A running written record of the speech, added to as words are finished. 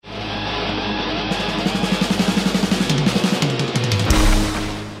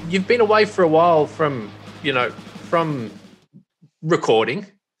you've been away for a while from recording.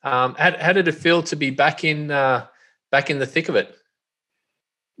 How did it feel to be back in the thick of it?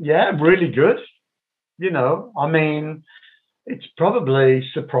 Yeah, really good. I mean, it's probably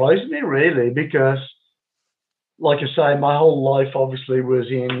surprised me really because, like I say, my whole life obviously was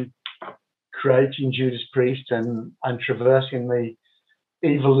in creating Judas Priest and traversing the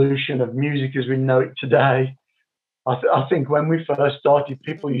evolution of music as we know it today. I think when we first started,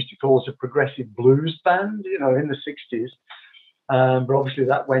 people used to call us a progressive blues band, in the 60s. But obviously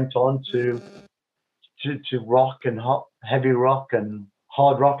that went on to rock and heavy rock and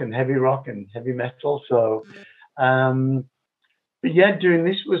hard rock and heavy metal. So, but yeah, doing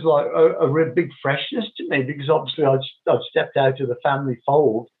this was like a real big freshness to me because obviously I'd stepped out of the family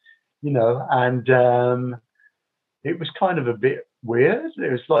fold, and it was kind of a bit weird.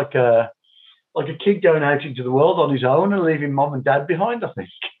 It was like a kid going out into the world on his own and leaving mom and dad behind, I think.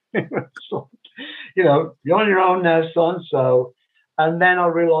 It was like, you're on your own now, son. So, and then I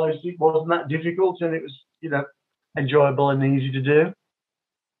realized it wasn't that difficult and it was, enjoyable and easy to do.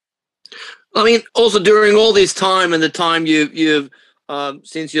 I mean, also during all this time and the time you've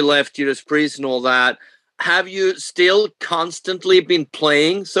since you left Judas Priest and all that, have you still constantly been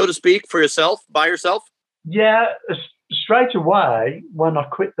playing, so to speak, for yourself, by yourself? Yeah, straight away when I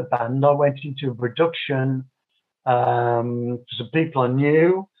quit the band, I went into production for some people I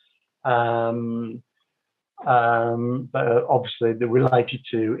knew, but obviously they're related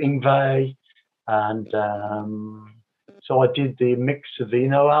to Yngwie, and so I did the Mick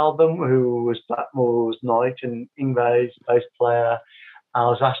Savino album, who was Blackmore's Night and Yngwie's bass player. I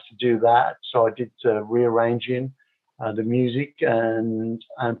was asked to do that, so I did rearranging the music and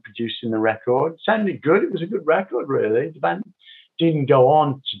producing the record. It sounded good. It was a good record, really. The band didn't go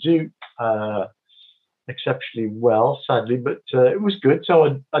on to do exceptionally well, sadly, but it was good.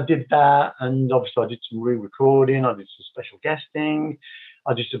 So I did that, and obviously I did some re-recording. I did some special guesting.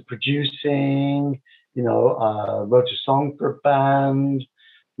 I did some producing. Wrote a song for a band.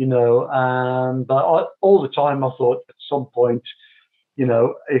 But all the time I thought at some point,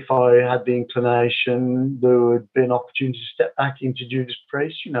 if I had the inclination, there would be an opportunity to step back into Judas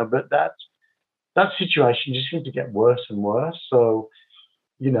Priest, but that situation just seemed to get worse and worse. So,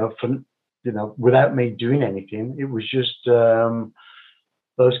 without me doing anything, it was just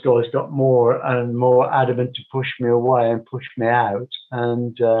those guys got more and more adamant to push me away and push me out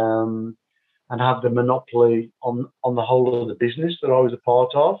and have the monopoly on the whole of the business that I was a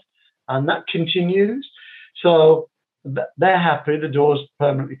part of. And that continues. So, they're happy. The door's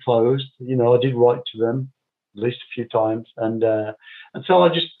permanently closed. I did write to them at least a few times, and so I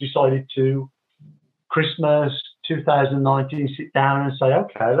just decided to Christmas 2019 sit down and say,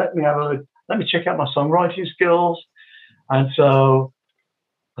 okay, let me check out my songwriting skills. And so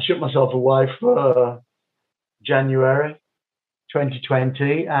I shut myself away for January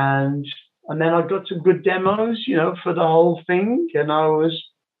 2020, and then I got some good demos, for the whole thing, and I was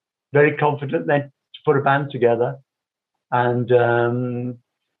very confident then to put a band together. And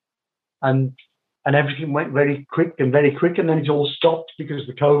everything went very quick, and then it all stopped because of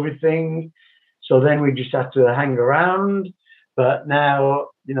the COVID thing. So then we just had to hang around. But now,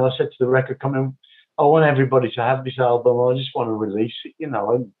 I said to the record company, I want everybody to have this album. I just want to release it,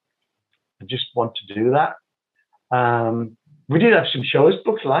 I just want to do that. We did have some shows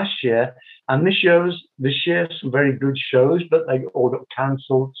booked last year, and this year some very good shows, but they all got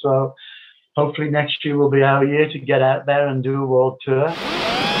cancelled. So hopefully next year will be our year to get out there and do a world tour.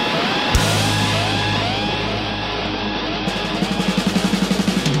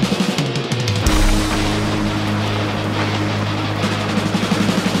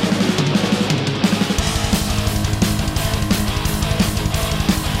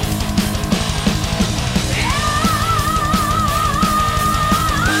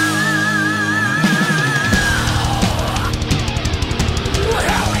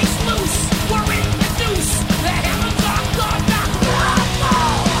 We're in the deuce. The heavens are gone down.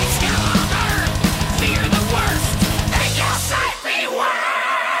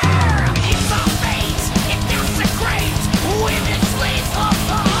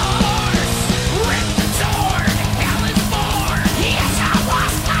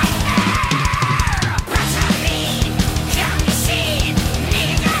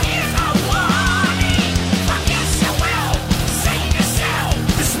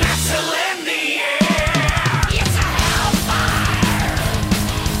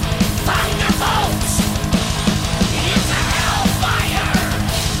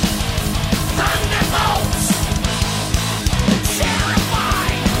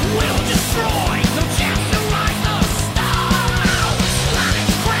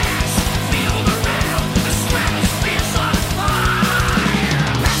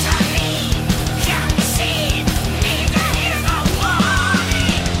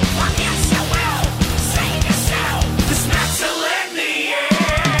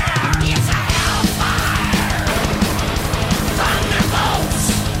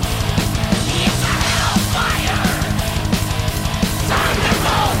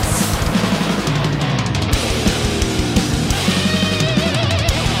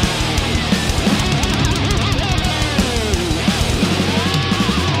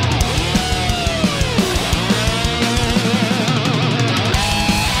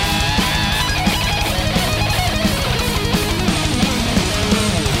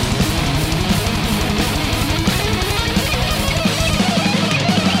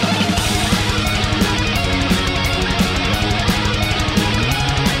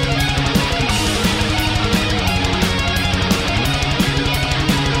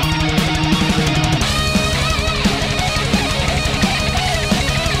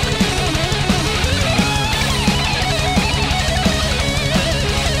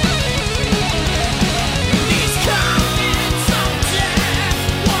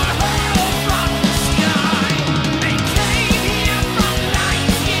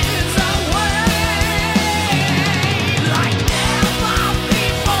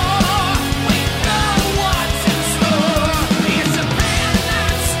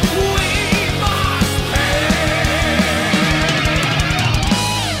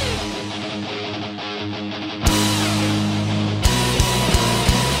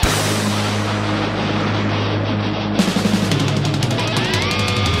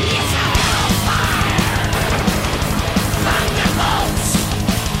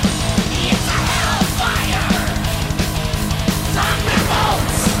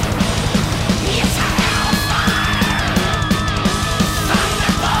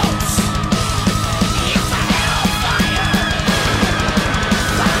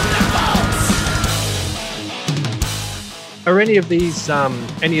 any of these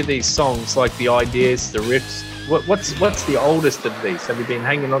songs, like the ideas, the riffs? What's the oldest of these? Have you been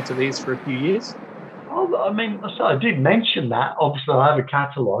hanging on to these for a few years? Oh, I mean, so I did mention that. Obviously, I have a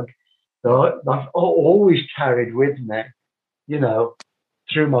catalogue that I've always carried with me, you know,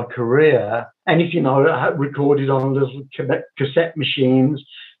 through my career. Anything I recorded on little cassette machines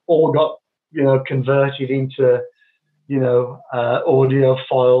all got, you know, converted into, you know, audio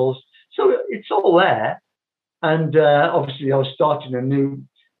files. So it's all there. And obviously, I was starting a new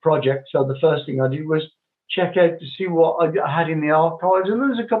project. So the first thing I did was check out to see what I had in the archives. And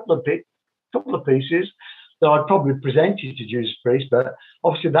there's a couple of pieces that I'd probably presented to Judas Priest, but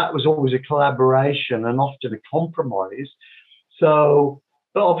obviously that was always a collaboration and often a compromise. So,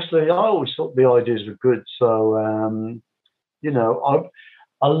 but obviously I always thought the ideas were good. So, you know,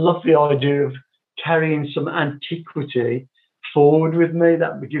 I love the idea of carrying some antiquity forward with me.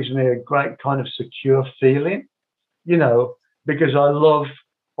 That gives me a great kind of secure feeling, you know, because I love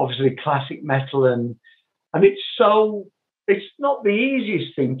obviously classic metal and it's not the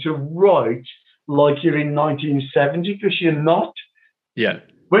easiest thing to write like you're in 1970 because you're not. Yeah.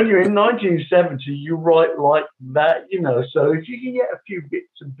 When you're in 1970, you write like that, you know. So if you can get a few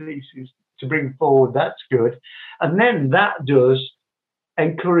bits and pieces to bring forward, that's good. And then that does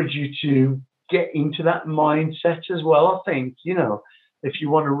encourage you to get into that mindset as well, I think, you know, if you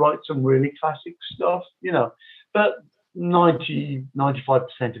want to write some really classic stuff, you know. But 95%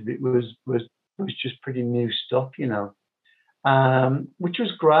 of it was just pretty new stuff, you know, which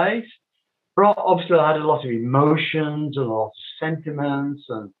was great. But obviously, I had a lot of emotions and a lot of sentiments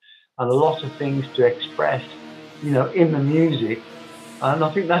and a lot of things to express, you know, in the music. And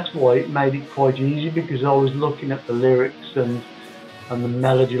I think that's why it made it quite easy, because I was looking at the lyrics and the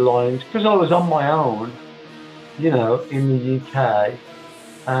melody lines, because I was on my own, you know, in the UK.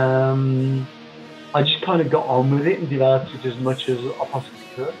 I just kind of got on with it and developed it as much as I possibly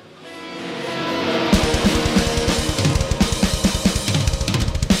could.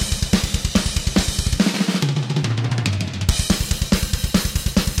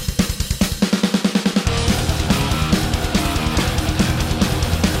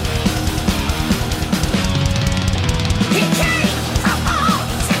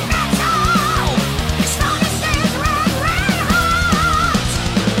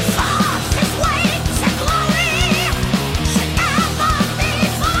 Fast as waves and glory should ever be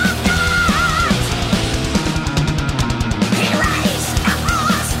fun.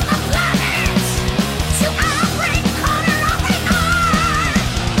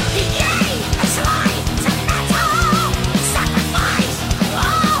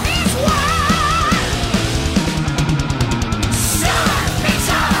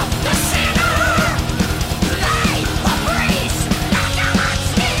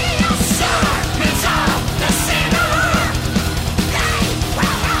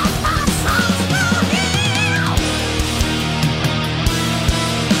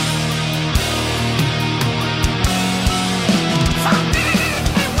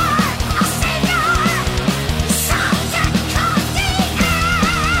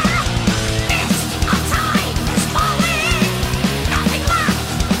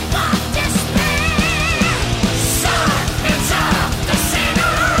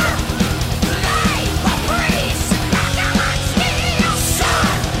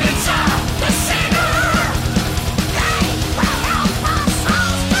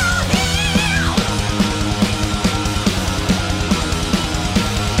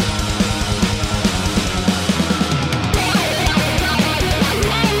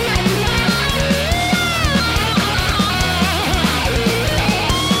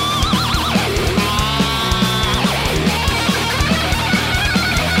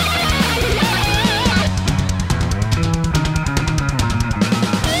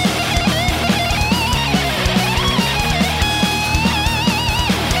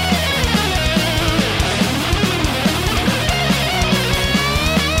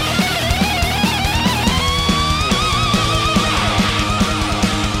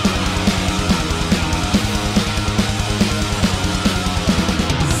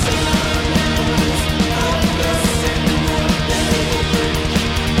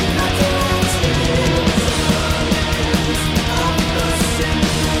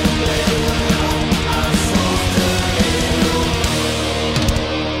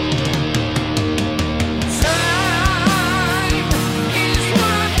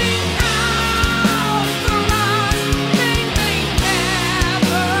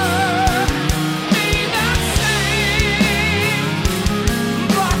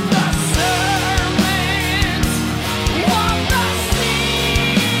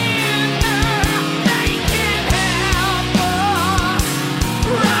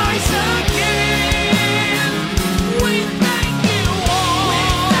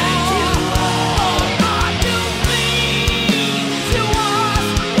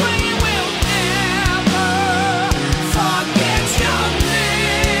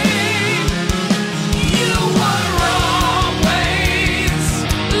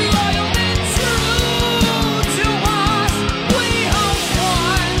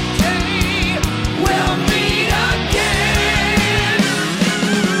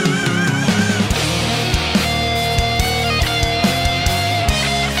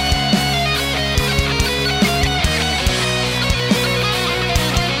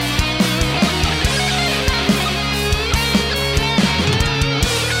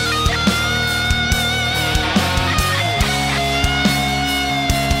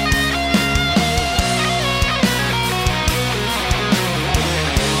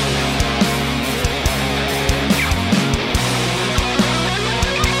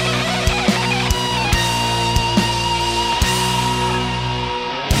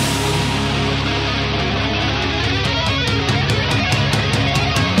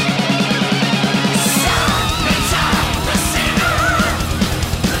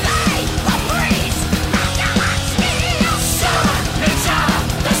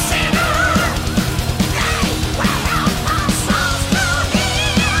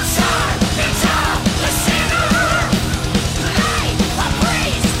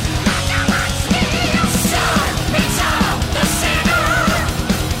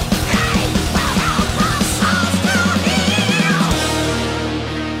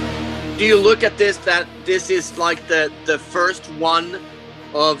 do you look at this that this is like the first one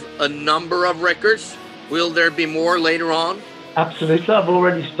of a number of records? Will there be more later on? Absolutely. I've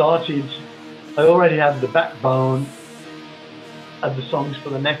already started. I already have the backbone of the songs for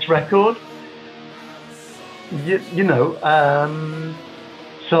the next record.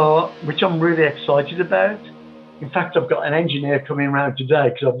 So which I'm really excited about. In fact, I've got an engineer coming around today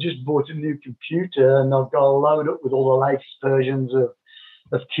because I've just bought a new computer and I've got to load up with all the latest versions of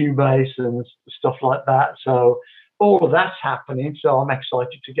Cubase and stuff like that. So all of that's happening. So I'm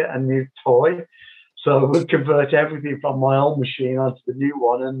excited to get a new toy. So we'll convert everything from my old machine onto the new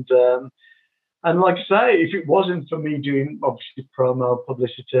one. And like I say, if it wasn't for me doing obviously promo,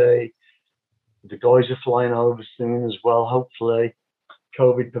 publicity, the guys are flying over soon as well. Hopefully,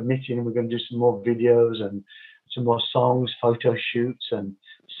 COVID permitting, we're going to do some more videos and some more songs, photo shoots, and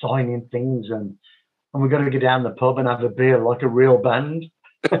signing things, and we're going to go down the pub and have a beer like a real band.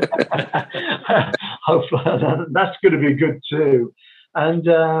 Hopefully, that's going to be good too. And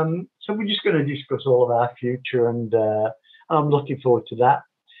so we're just going to discuss all of our future, and I'm looking forward to that.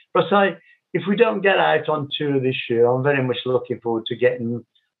 But I say, if we don't get out on tour this year, I'm very much looking forward to getting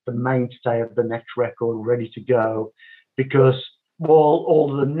the mainstay of the next record ready to go, because while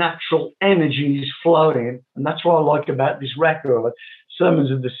all the natural energy is flowing, and that's what I like about this record, Sermons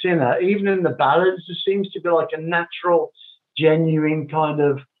of the Sinner, even in the ballads, there seems to be like a natural, genuine kind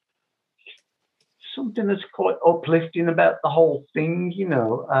of something that's quite uplifting about the whole thing,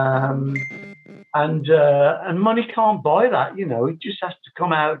 and money can't buy that, it just has to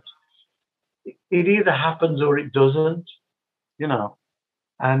come out. It either happens or it doesn't,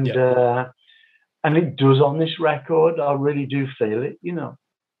 and and it does on this record. I really do feel it,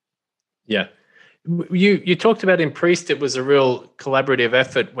 Yeah. You talked about in Priest, it was a real collaborative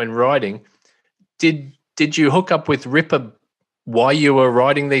effort when writing. Did you hook up with Ripper while you were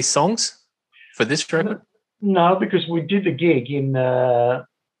writing these songs for this record? No, because we did the gig in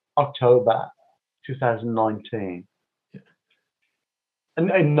October 2019. Yeah. And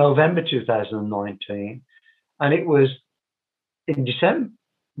in November 2019. And it was in December.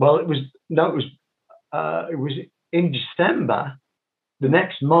 Well, it was in December, the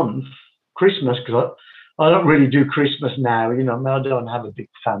next month, Christmas, because I don't really do Christmas now, I don't have a big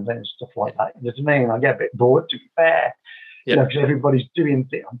family and stuff like that. You know what I mean? I get a bit bored, to be fair, because everybody's doing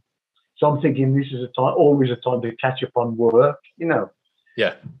things. So I'm thinking this is always a time to catch up on work,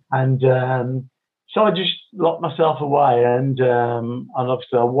 Yeah. And so I just locked myself away, and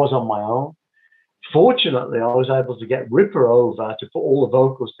obviously I was on my own. Fortunately, I was able to get Ripper over to put all the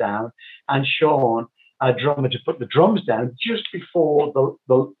vocals down, and Sean, our drummer, to put the drums down just before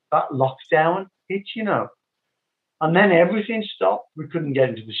that lockdown hit, And then everything stopped. We couldn't get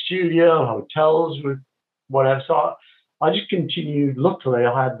into the studio, hotels, whatever. So I just continued. Luckily,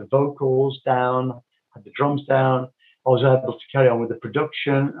 I had the vocals down, had the drums down. I was able to carry on with the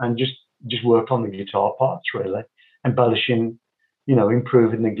production and just work on the guitar parts, really, embellishing,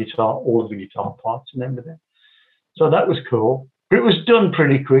 improving the guitar, all of the guitar parts and everything. So that was cool. But it was done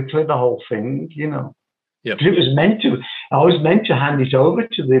pretty quickly, the whole thing, Yeah. It was I was meant to hand it over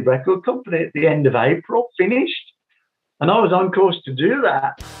to the record company at the end of April, finished. And I was on course to do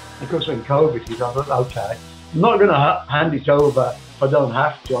that. Of course, when COVID hit, I thought, okay, I'm not going to hand it over if I don't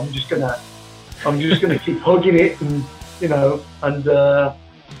have to. I'm just going to keep hugging it and,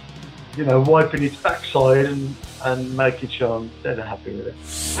 wiping its backside and making sure I'm dead happy with it.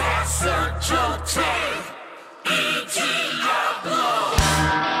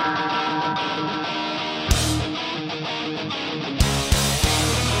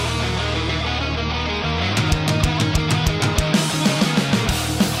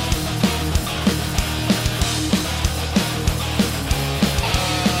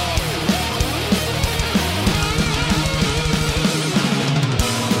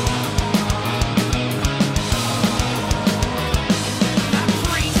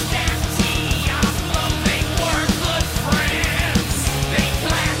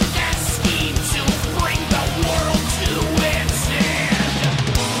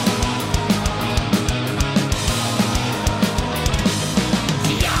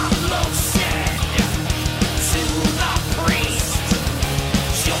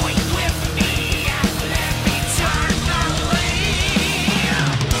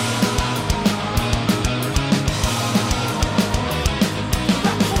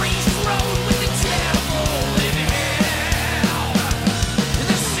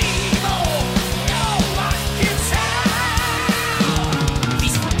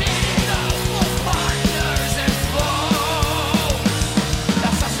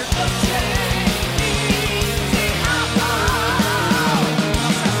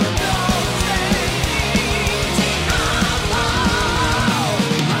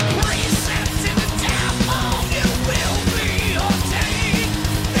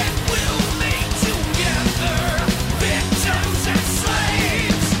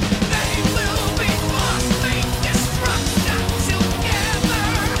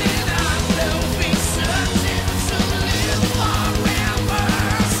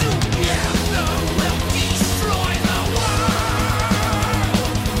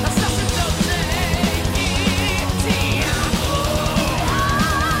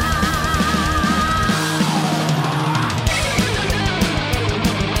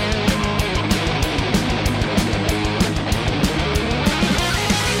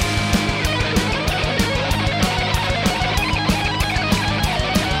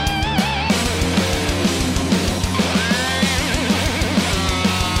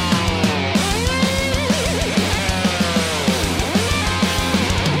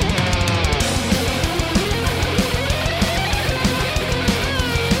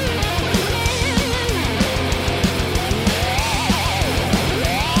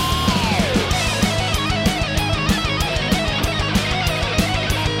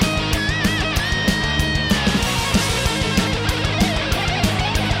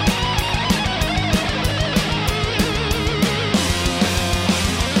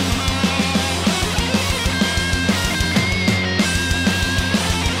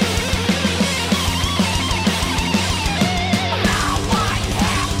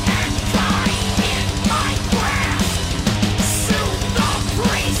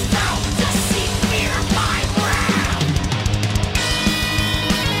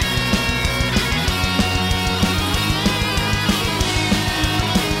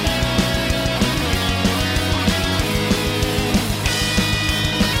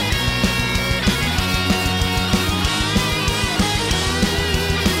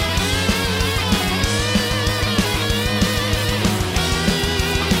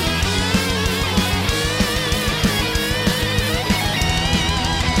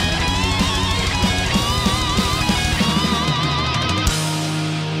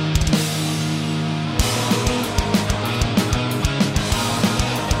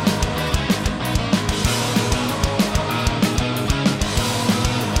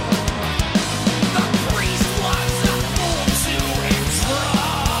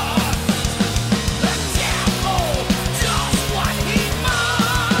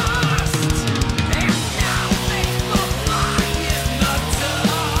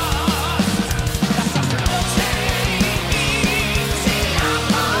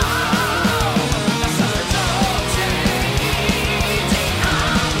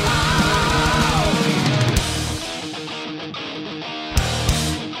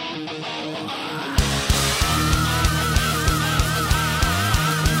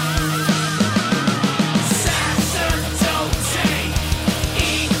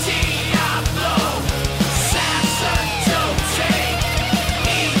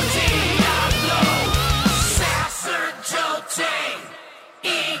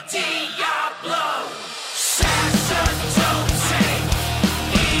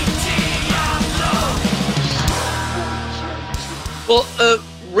 Well,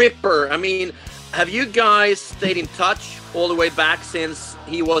 Ripper, I mean, have you guys stayed in touch all the way back since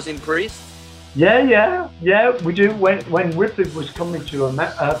he was in Priest? Yeah, we do. When Ripper was coming to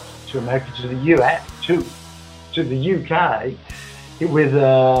America, to the US, to the UK,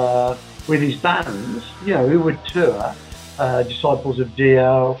 with his bands, you know, who would tour, Disciples of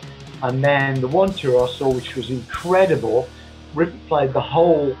Dio, and then the one tour I saw, which was incredible, Ripper played the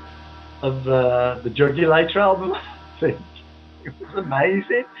whole of the Jugulator album. I think it was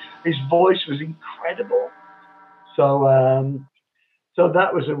amazing. His voice was incredible. So so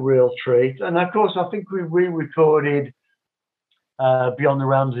that was a real treat. And of course, I think we re-recorded Beyond the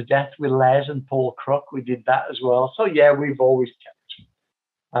Realms of Death with Les and Paul Crook. We did that as well. So yeah, we've always kept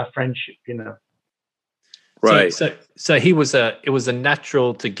our friendship, you know. Right. So it was a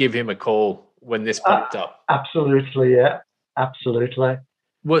natural to give him a call when this popped up. Absolutely, yeah, absolutely.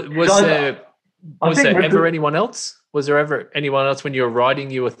 Was there ever anyone else? Was there ever anyone else when you were writing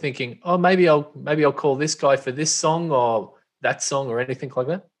you were thinking, oh, maybe I'll call this guy for this song or that song or anything like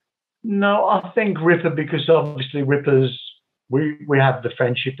that? No, I think Ripper, because obviously Ripper's, we have the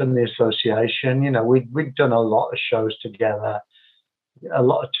friendship and the association. You know, we've done a lot of shows together, a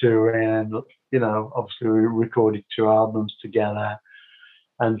lot of touring. You know, obviously we recorded 2 albums together,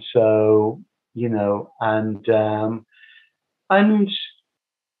 and so, you know, and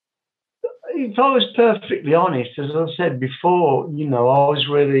if I was perfectly honest, as I said before, you know, I was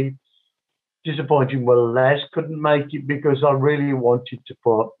really disappointed when Les couldn't make it, because I really wanted to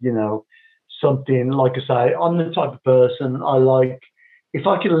put, you know, something, like I say, I'm the type of person I like, if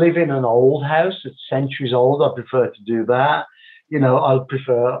I could live in an old house that's centuries old, I prefer to do that. You know, I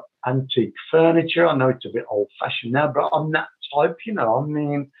prefer antique furniture. I know it's a bit old fashioned now, but I'm that type, you know. I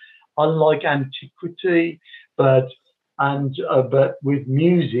mean, I like antiquity, but with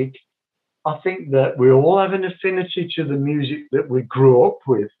music, I think that we all have an affinity to the music that we grew up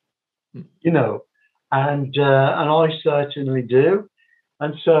with, you know, and I certainly do.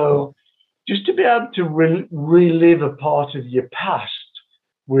 And so just to be able to relive a part of your past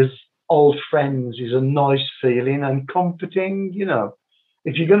with old friends is a nice feeling and comforting, you know.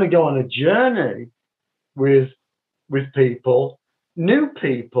 If you're going to go on a journey with people, new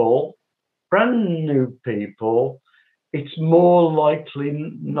people, brand new people, it's more likely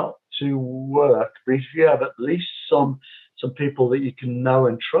not to work. But if you have at least some people that you can know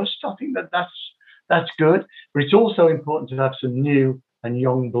and trust, I think that's good. But it's also important to have some new and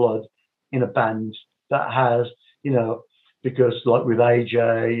young blood in a band that has, you know, because like with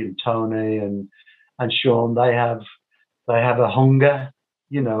AJ and Tony and Sean, they have a hunger,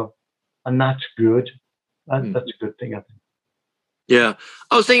 you know, and that's good. That's a good thing, I think. Yeah.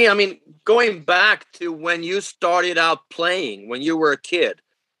 I was thinking, I mean, going back to when you started out playing, when you were a kid,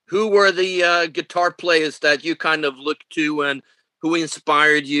 who were the guitar players that you kind of looked to, and who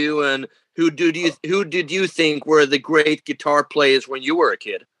inspired you, and who did you think were the great guitar players when you were a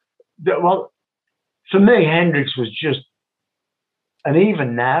kid? Well, for me, Hendrix was just, and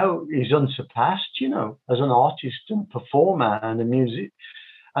even now he's unsurpassed, you know, as an artist and performer and a music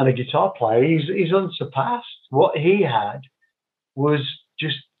and a guitar player. He's unsurpassed. What he had was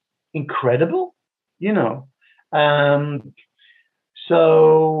just incredible, you know.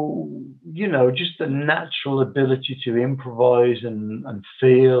 So, you know, just the natural ability to improvise and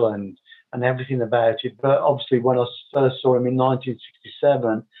feel and everything about it. But obviously, when I first saw him in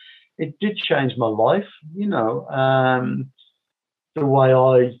 1967, it did change my life, you know, the way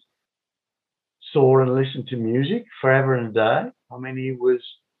I saw and listened to music forever and a day. I mean, he was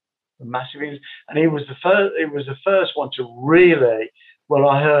a massive, and he was the first one to really, well,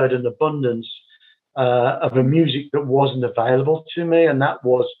 I heard an abundance of a music that wasn't available to me, and that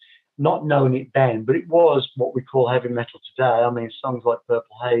was not knowing it then, but it was what we call heavy metal today. I mean, songs like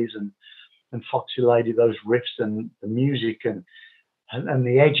Purple Haze and Foxy Lady, those riffs and the music and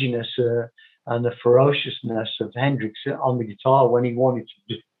the edginess and the ferociousness of Hendrix on the guitar when he wanted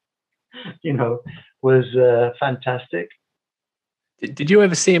to do, you know, was fantastic. Did you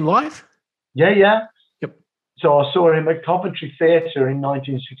ever see him live? Yeah. Yep. So I saw him at Coventry Theatre in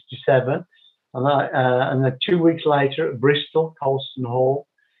 1967, and then 2 weeks later at Bristol, Colston Hall,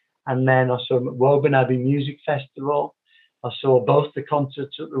 and then I saw him at Woburn Abbey Music Festival. I saw both the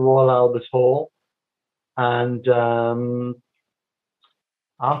concerts at the Royal Albert Hall, and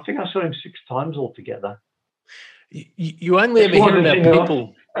I think I saw him 6 times altogether. You only ever hear about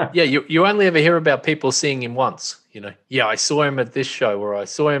people. Yeah, you only ever hear about people seeing him once. You know, yeah, I saw him at this show, or I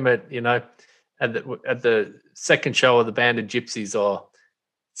saw him at, you know, at the second show of the Band of Gypsies. Or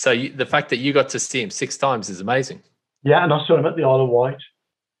so the fact that you got to see him 6 times is amazing. Yeah, and I saw him at the Isle of Wight.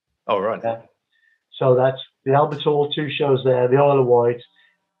 Oh, right. Yeah. So the Albert Hall, 2 shows there, the Isle of Wight,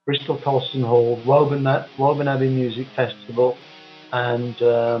 Bristol Colston Hall, Woburn Abbey Music Festival, and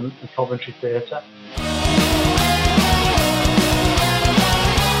Coventry Theatre.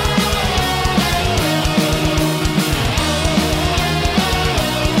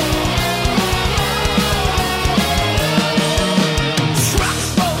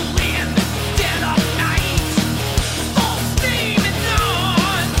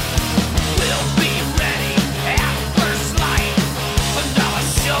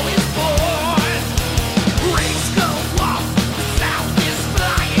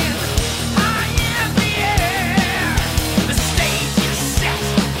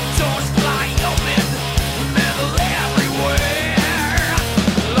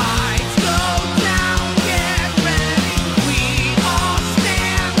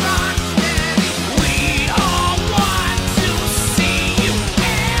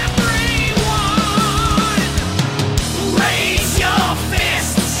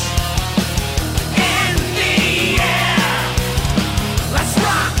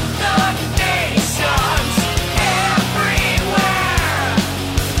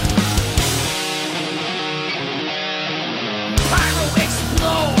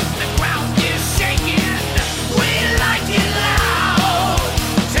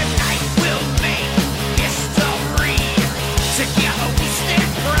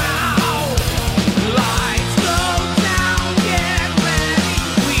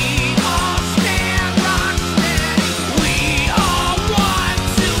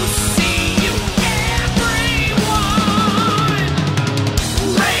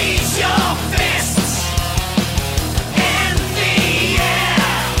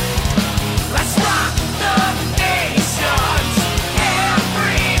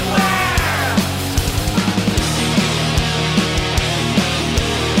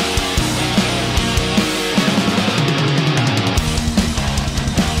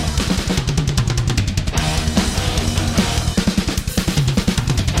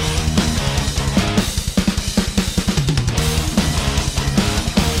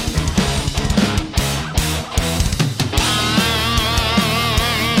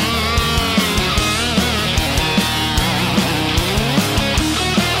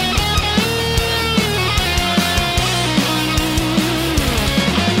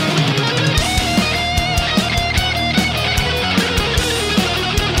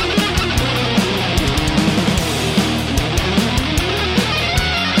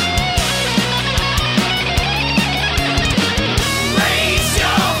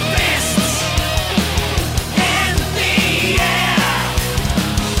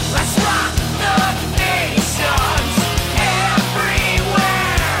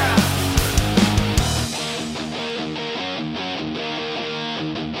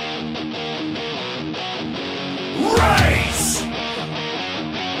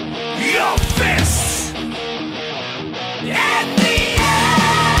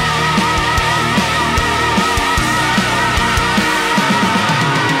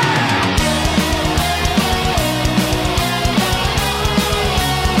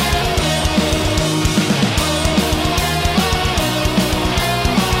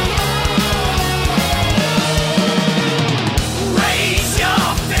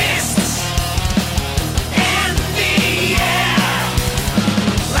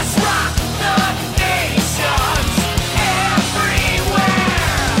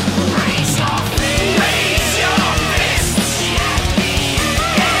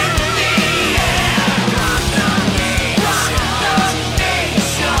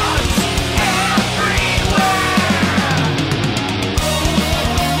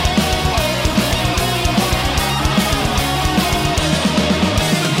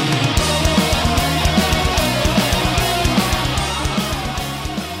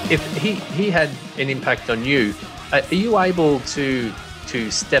 If he had an impact on you, are you able to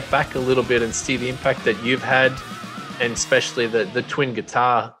step back a little bit and see the impact that you've had, and especially the twin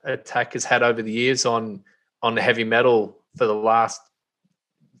guitar attack has had over the years on heavy metal for the last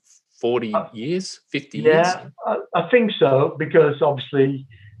 40 years, 50 years? Yeah, I think so, because obviously,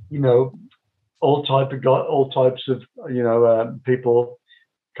 you know, all types of people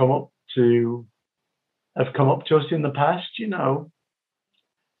have come up to us in the past, you know,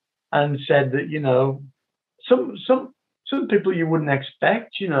 and said that, you know, some people you wouldn't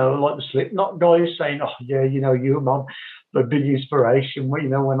expect, you know, like the Slipknot guys saying, oh yeah, you know, you're my big inspiration, you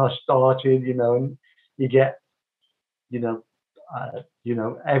know, when I started, you know, and you get, you know,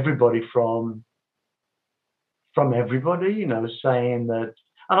 everybody from everybody, you know, saying that.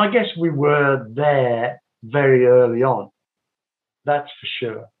 And I guess we were there very early on, that's for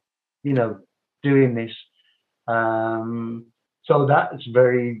sure, you know, doing this So that's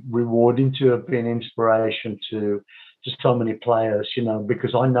very rewarding to have been inspiration to so many players, you know,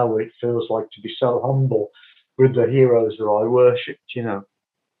 because I know what it feels like to be so humble with the heroes that I worshipped, you know.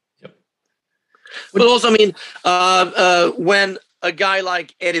 Yep. But also, I mean, when a guy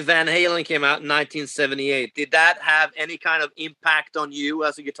like Eddie Van Halen came out in 1978, did that have any kind of impact on you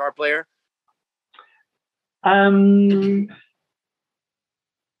as a guitar player? It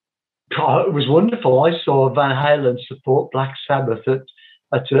was wonderful. I saw Van Halen support Black Sabbath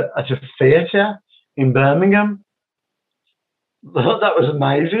at a theatre in Birmingham. That was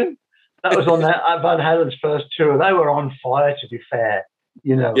amazing. That was on Van Halen's first tour. They were on fire, to be fair.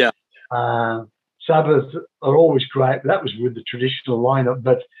 You know, yeah. Sabbath are always great. That was with the traditional lineup,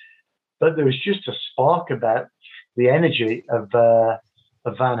 but there was just a spark about the energy of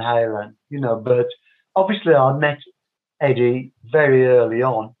Van Halen. You know, but obviously I met Eddie very early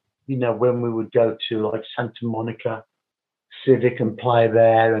on. You know, when we would go to like Santa Monica Civic and play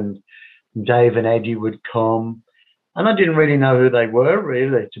there, and Dave and Eddie would come. And I didn't really know who they were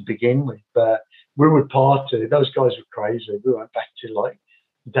really to begin with, but we would party. Those guys were crazy. We went back to like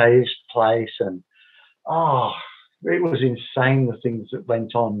Dave's place, and it was insane the things that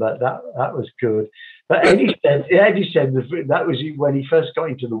went on. But that was good. But Eddie said that was when he first got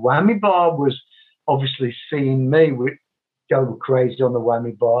into the whammy bar, was obviously seeing me go crazy on the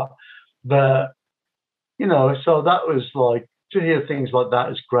whammy bar. But you know, so that was like, to hear things like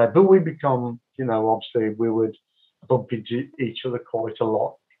that is great. But we become, you know, obviously we would bump into each other quite a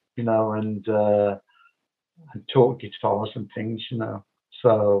lot, you know, and talk guitars and things, you know.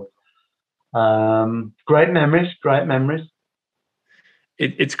 So great memories.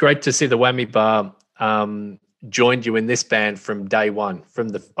 It's great to see the Whammy Bar joined you in this band from day one, from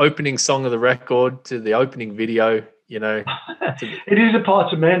the opening song of the record to the opening video, you know. It is a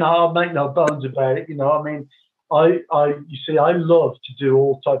part of me, and I'll make no bones about it, you know. I mean, you see, I love to do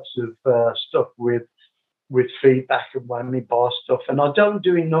all types of stuff with feedback and whammy bar stuff, and I don't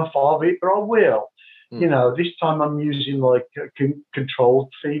do enough of it, but I will. You know, this time I'm using like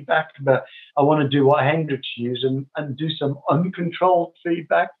controlled feedback, but I want to do what Hendrix used and do some uncontrolled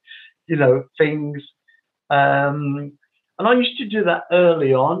feedback, you know, things. And I used to do that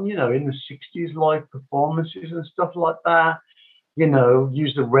early on, you know, in the 60s, live performances and stuff like that. You know,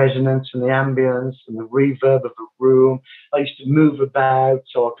 use the resonance and the ambience and the reverb of the room. I used to move about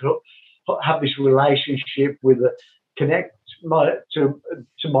so I could have this relationship with connect to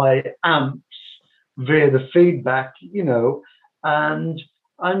my amps via the feedback, you know, and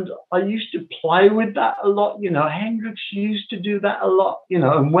I used to play with that a lot, you know. Hendrix used to do that a lot, you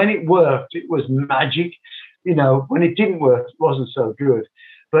know, and when it worked, it was magic. You know, when it didn't work, it wasn't so good.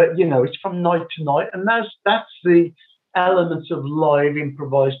 But, you know, it's from night to night, and that's the elements of live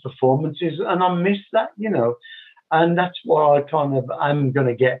improvised performances, and I miss that, you know, and that's what I'm going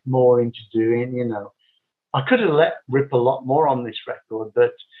to get more into doing, you know. I could have let rip a lot more on this record,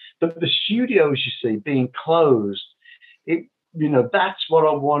 but the studios, you see, being closed, you know, that's what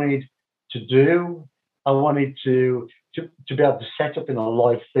I wanted to do. I wanted to be able to set up in a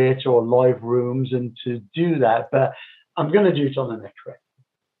live theatre or live rooms and to do that, but I'm going to do it on the next record.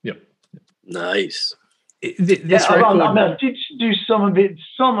 Yep. Nice. This record, I did do some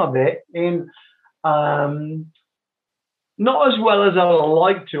of it in not as well as I would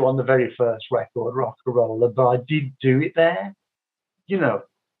like to on the very first record, Rock-A-Rolla, but I did do it there. You know,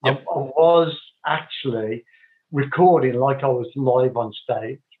 yep. I was actually recording like I was live on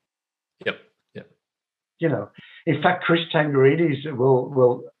stage. Yep. You know, in fact, Chris Tangarides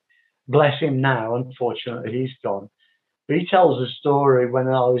will bless him now. Unfortunately, he's gone. But he tells a story when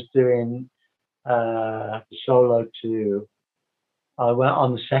I was doing the solo too. I went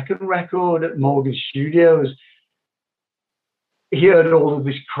on the second record at Morgan Studios. He heard all of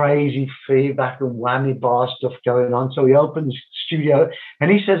this crazy feedback and whammy bar stuff going on. So he opened the studio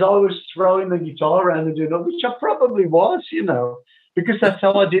and he says, I was throwing the guitar around and doing it, which I probably was, you know, because that's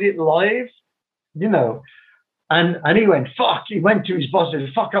how I did it live, you know. And he went, fuck, he went to his boss and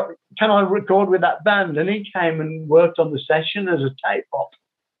said, fuck up, can I record with that band? And he came and worked on the session as a tape op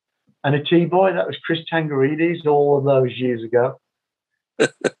and a T-boy. That was Chris Tangarides all of those years ago. That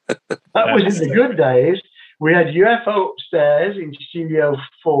was in the good days. We had UFO upstairs in Studio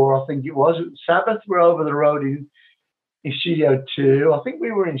 4, I think it was. Sabbath were over the road in Studio 2. I think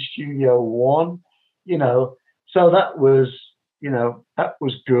we were in Studio 1, you know. So that was, you know, that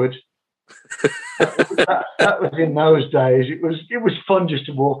was good. that was in those days. It was fun just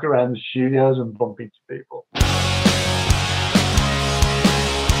to walk around the studios and bump into people.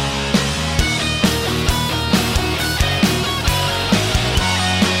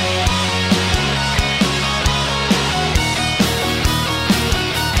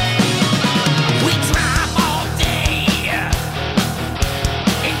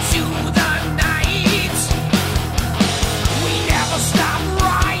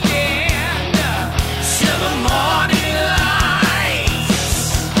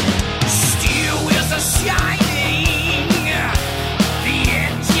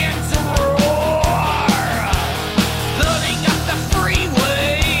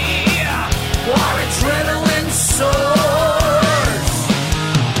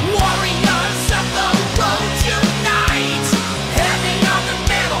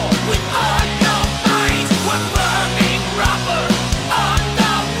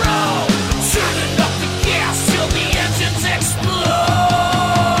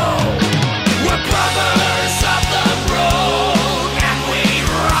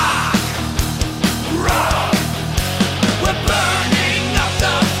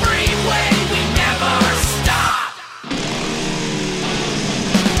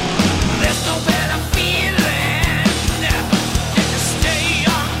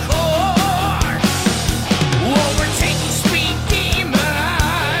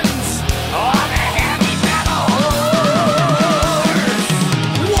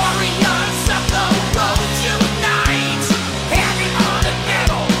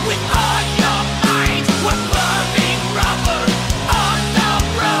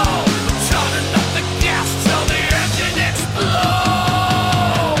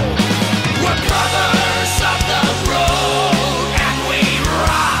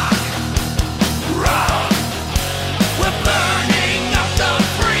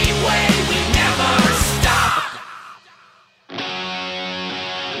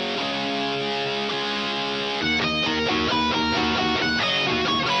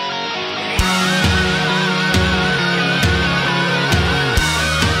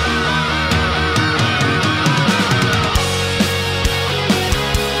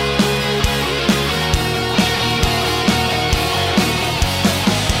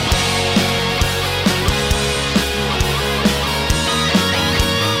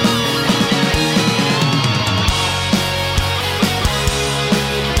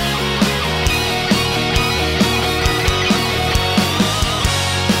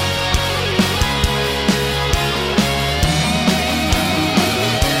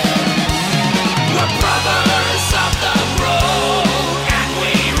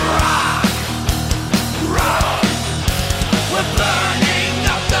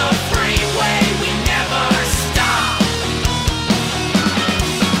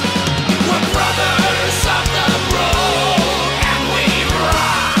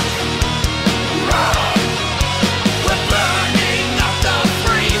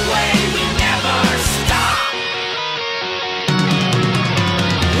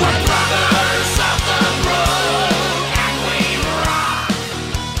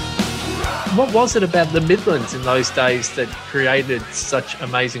 What was it about the Midlands in those days that created such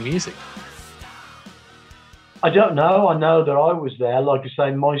amazing music? I don't know. I know that I was there. Like I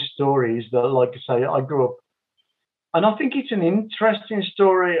say, my story is that, like I say, I grew up, and I think it's an interesting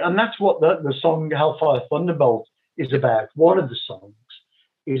story, and that's what the song Hellfire Thunderbolt is about. One of the songs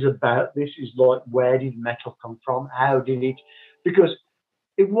is about this, is like, where did metal come from? How did it? Because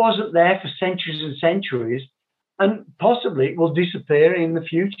it wasn't there for centuries and centuries, and possibly it will disappear in the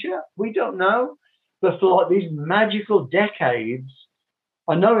future. We don't know. But for like these magical decades,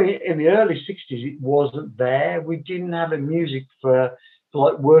 I know in the early 60s it wasn't there. We didn't have a music for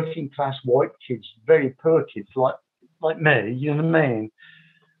like working class white kids, very poor kids like me, you know what I mean?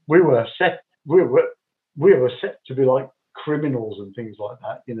 We were set to be like criminals and things like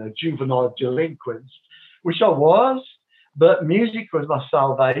that, you know, juvenile delinquents, which I was, but music was my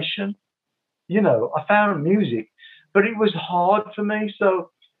salvation. You know, I found music, but it was hard for me.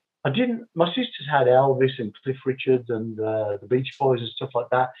 So my sisters had Elvis and Cliff Richard and the Beach Boys and stuff like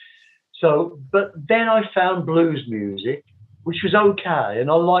that. So, but then I found blues music, which was okay.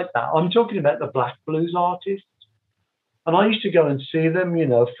 And I liked that. I'm talking about the black blues artists. And I used to go and see them, you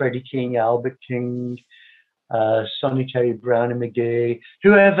know, Freddie King, Albert King, Sonny Terry Brown and McGee,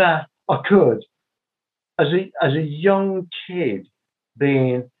 whoever I could. As a young kid,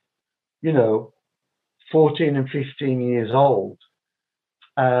 being, you know, 14 and 15 years old,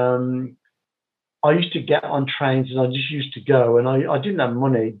 I used to get on trains and I just used to go, and I didn't have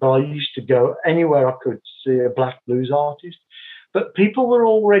money, but I used to go anywhere I could to see a black blues artist. But people were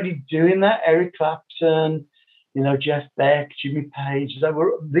already doing that. Eric Clapton, you know, Jeff Beck, Jimmy Page. There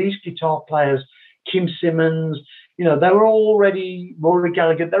were these guitar players, Kim Simmons, you know, they were already, Rory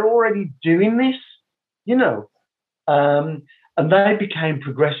Gallagher, they're already doing this, you know. And they became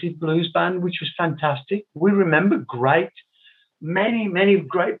progressive blues band, which was fantastic. We remember many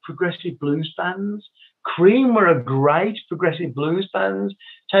great progressive blues bands. Cream were a great progressive blues bands,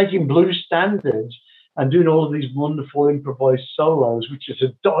 taking blues standards and doing all of these wonderful improvised solos, which is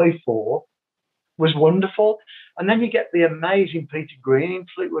a die for, was wonderful. And then you get the amazing Peter Green in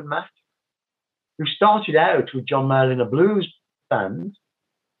Fleetwood Mac, who started out with John Mayall in a blues band,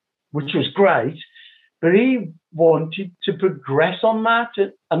 which was great, but he wanted to progress on that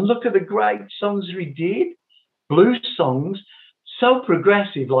and look at the great songs he did, blues songs, so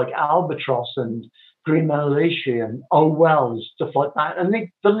progressive, like Albatross and Green Militia and Oh Well and stuff like that. And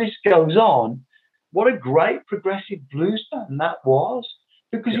the list goes on. What a great progressive blues band that was,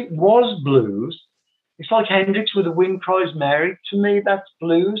 because it was blues. It's like Hendrix with The Wind Cries Mary. To me, that's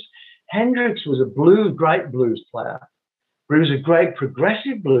blues. Hendrix was a great blues player. He was a great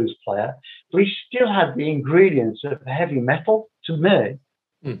progressive blues player, but he still had the ingredients of heavy metal, to me,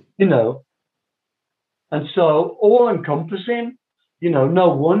 you know. And so all-encompassing, you know, no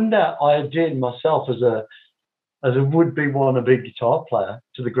wonder I did myself as a would-be wannabe guitar player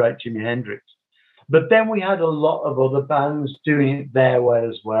to the great Jimi Hendrix. But then we had a lot of other bands doing it their way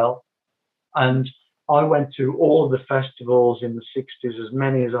as well. And I went to all of the festivals in the 60s, as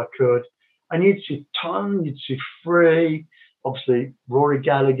many as I could. And you'd see Ton, you'd see Free, obviously Rory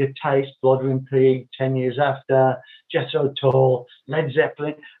Gallagher, Taste, Bloodwind Pig, 10 Years After, Jethro Tull, Led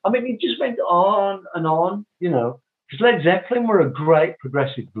Zeppelin. I mean, it just went on and on, you know, because Led Zeppelin were a great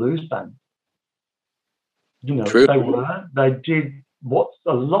progressive blues band. You know, True. They did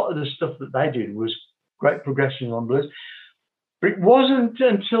a lot of the stuff that they did was great progression on blues. But it wasn't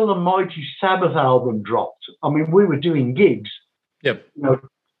until the Mighty Sabbath album dropped. I mean, we were doing gigs, you know,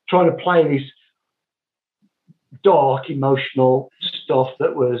 trying to play this dark, emotional stuff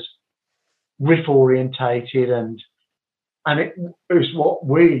that was riff orientated, and it was what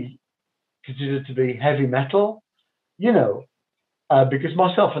we considered to be heavy metal, you know, because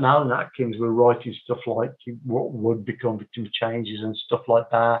myself and Alan Atkins were writing stuff like what would become Victim of Changes and stuff like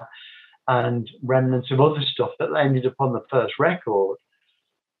that, and remnants of other stuff that ended up on the first record.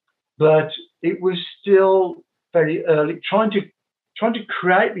 But it was still very early, trying to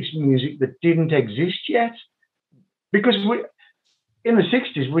create this music that didn't exist yet. Because in the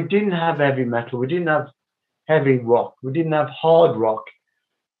 60s, we didn't have heavy metal, we didn't have heavy rock, we didn't have hard rock.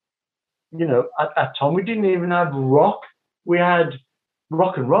 You know, at that time, we didn't even have rock. We had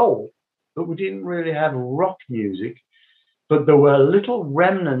rock and roll, but we didn't really have rock music. But there were little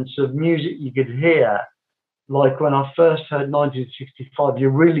remnants of music you could hear. Like when I first heard 1965, You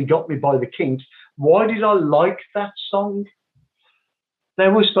Really Got Me by the Kinks. Why did I like that song? They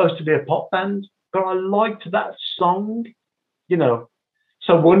were supposed to be a pop band, but I liked that song, you know.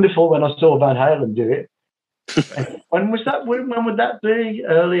 So wonderful when I saw Van Halen do it. When was that? When would that be?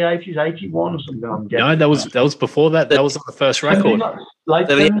 Early 80s, 81 or something? I'm guessing. No, that was before that. That was on the first record. Late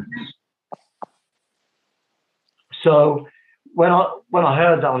 70s. So when I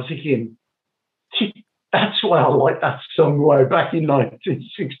heard that, I was thinking, that's why I like that song way back in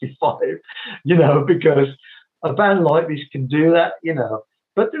 1965, you know, because a band like this can do that, you know.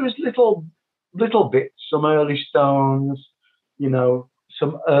 But there was little bits, some early Stones, you know,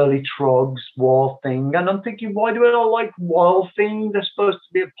 some early Trogs, Wild Thing. And I'm thinking, why do I like Wild Thing? They're supposed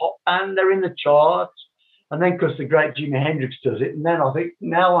to be a pop band. They're in the charts. And then because the great Jimi Hendrix does it. And then I think,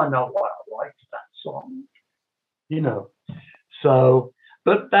 now I know why I like that song, you know. So,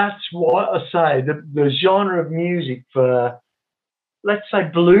 but that's what I say, the genre of music for, let's say,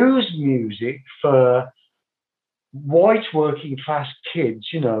 blues music for white working class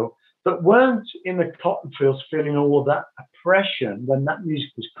kids, you know, that weren't in the cotton fields feeling all of that oppression when that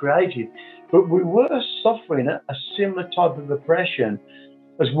music was created, but we were suffering a similar type of oppression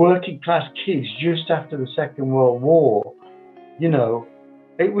as working class kids just after the Second World War. You know,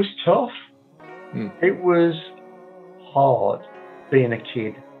 it was tough. It was hard being a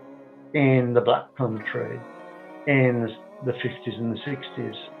kid in the black country in the 50s and the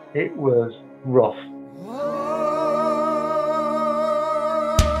 60s. It was rough.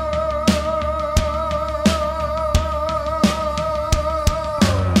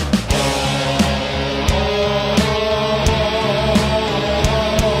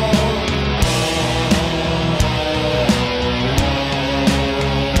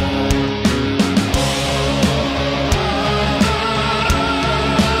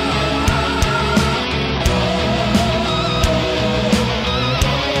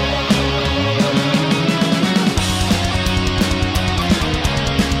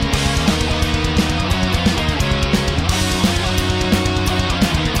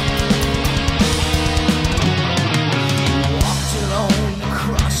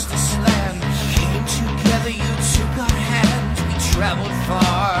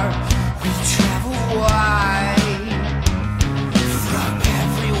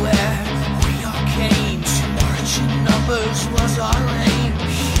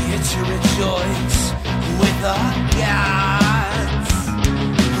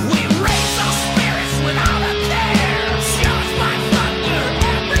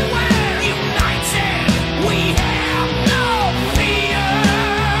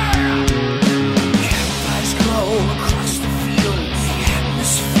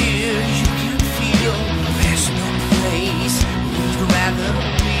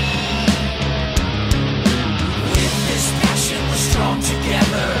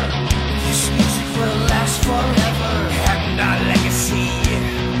 Together, this music will last forever.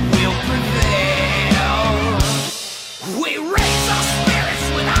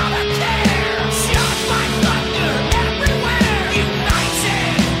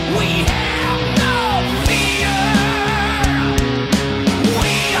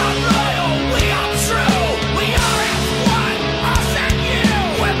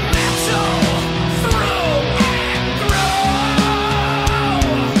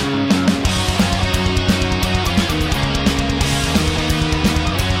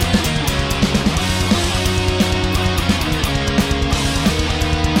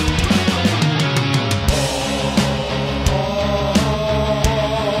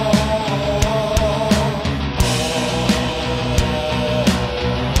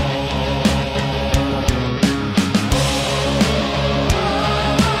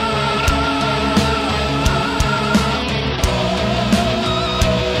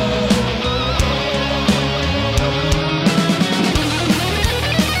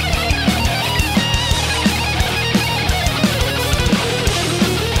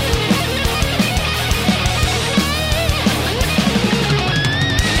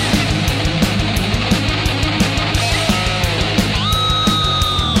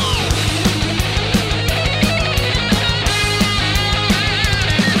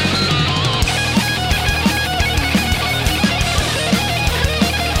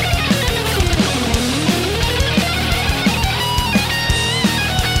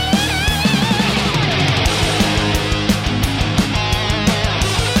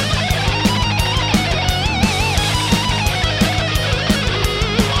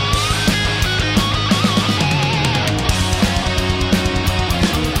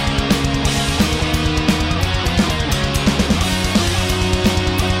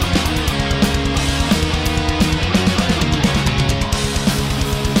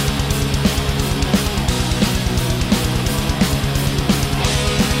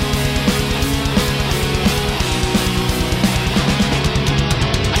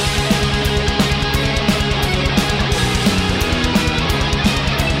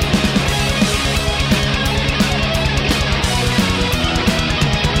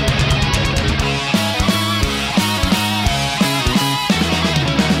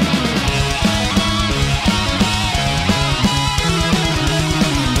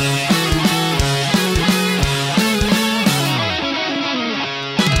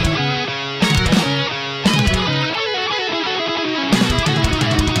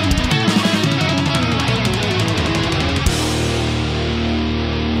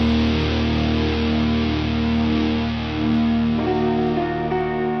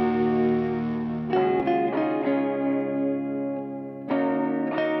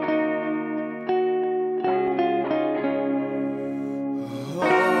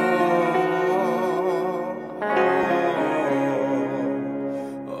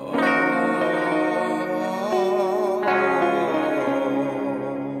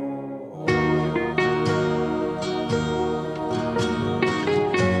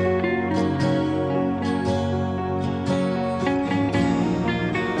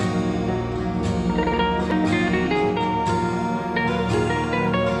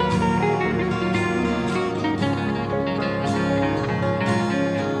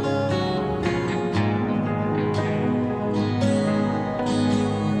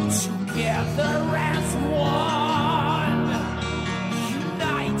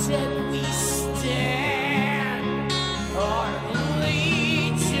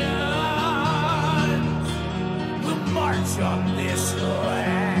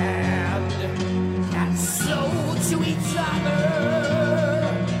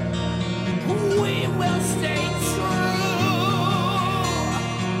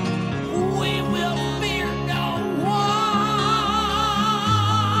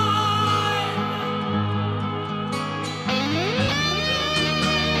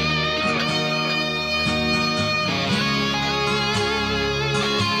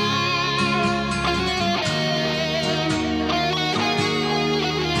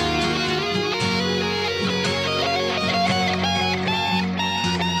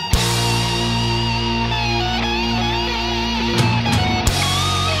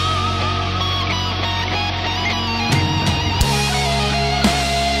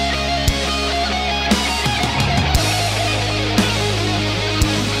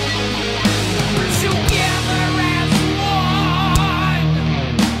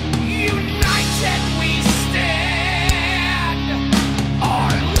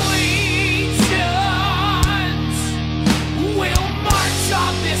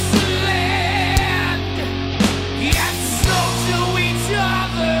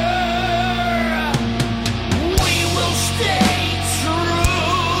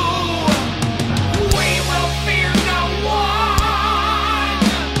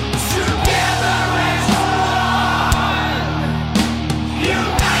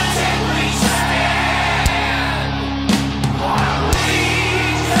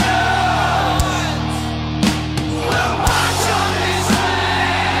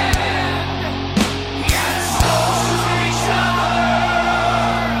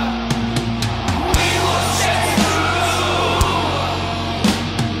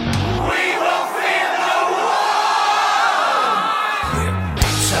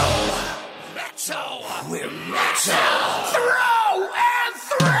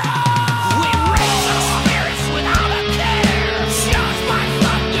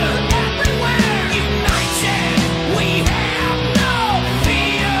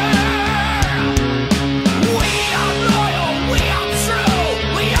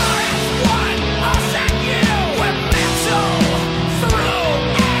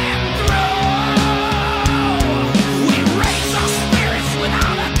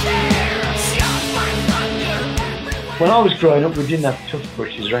 when I was growing up, we didn't have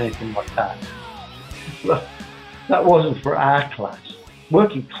toothbrushes or anything like that. That wasn't for our class.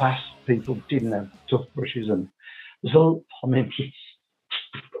 Working class people didn't have toothbrushes, and so I mean, it's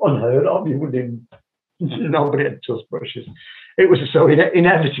unheard of. You wouldn't. Nobody had toothbrushes. It was so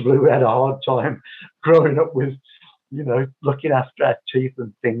inevitably we had a hard time growing up with, you know, looking after our teeth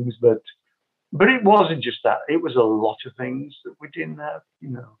and things. But it wasn't just that. It was a lot of things that we didn't have. You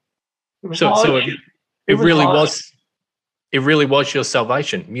know, it was it really was. It really was your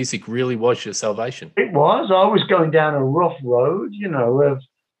salvation. Music really was your salvation. It was. I was going down a rough road, you know,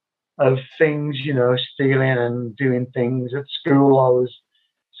 of things, you know, stealing and doing things at school.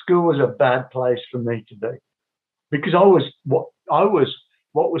 School was a bad place for me to be, because I was what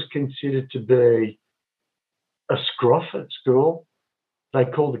was considered to be a scruff at school. They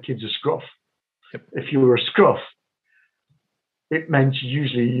called the kids a scruff. Yep. If you were a scruff, it meant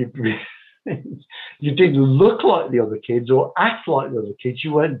usually you didn't look like the other kids or act like the other kids.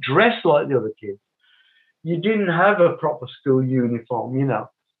 You weren't dressed like the other kids. You didn't have a proper school uniform, you know.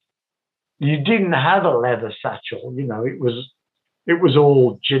 You didn't have a leather satchel, you know. It was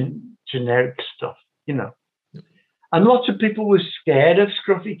all generic stuff, you know. And lots of people were scared of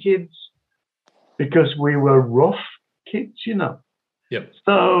scruffy kids because we were rough kids, you know. Yep.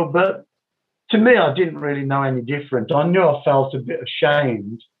 So, but to me, I didn't really know any different. I knew I felt a bit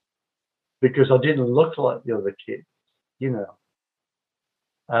ashamed because I didn't look like the other kids, you know.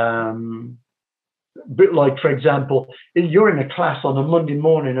 But like, for example, if you're in a class on a Monday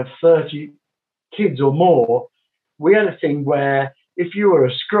morning of 30 kids or more, we had a thing where if you were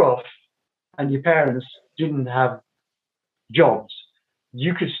a scruff and your parents didn't have jobs,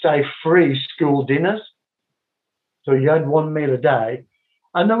 you could stay free school dinners. So you had one meal a day,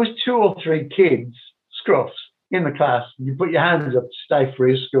 and there was 2 or 3 kids, scruffs, in the class. You put your hands up to stay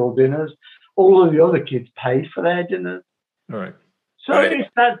free school dinners. All of the other kids paid for their dinners. All right. So it's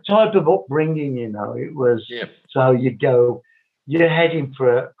that type of upbringing, you know. It was, so you go, you're heading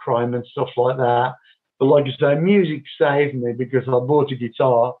for crime and stuff like that. But like I say, music saved me because I bought a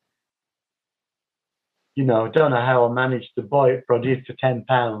guitar. You know, I don't know how I managed to buy it, but I did for £10.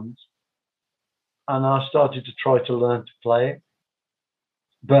 And I started to try to learn to play it.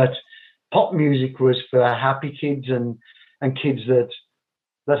 But pop music was for happy kids and kids that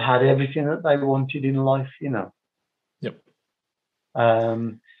had everything that they wanted in life, you know. Yep.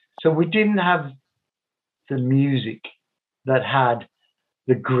 So we didn't have the music that had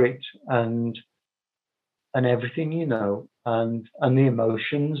the grit and everything, you know, and the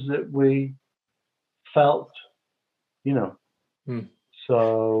emotions that we felt, you know.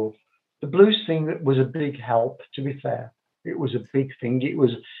 So the blues thing was a big help, to be fair. It was a big thing.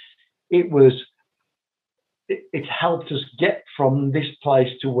 It helped us get from this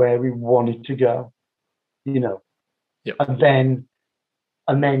place to where we wanted to go, you know. Yep.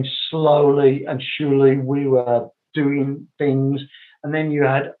 And then slowly and surely we were doing things. And then you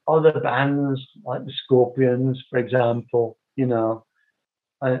had other bands like the Scorpions, for example, you know,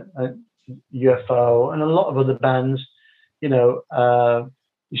 UFO, and a lot of other bands, you know.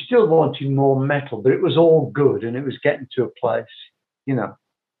 You still wanted more metal, but it was all good, and it was getting to a place, you know.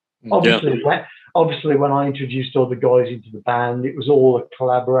 Obviously, when I introduced all the guys into the band, it was all a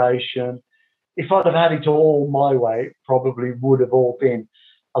collaboration. If I'd have had it all my way, it probably would have all been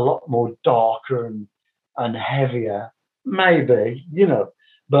a lot more darker and heavier, maybe, you know.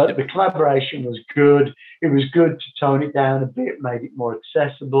 But the collaboration was good. It was good to tone it down a bit, made it more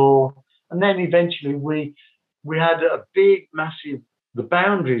accessible. And then eventually we had a big, massive, the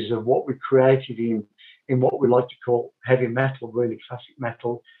boundaries of what we created in what we like to call heavy metal, really classic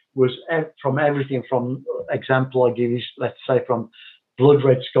metal, was from everything from, example I give you, let's say from Blood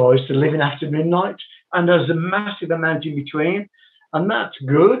Red Skies to Living After Midnight. And there's a massive amount in between. And that's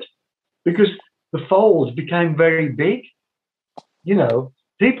good because the folds became very big. You know,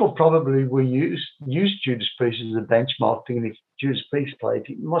 people probably will use Judas Priest as a benchmark, thinking if Judas Priest played,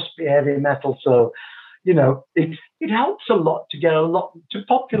 it must be heavy metal. So, you know, it helps a lot to get a lot, to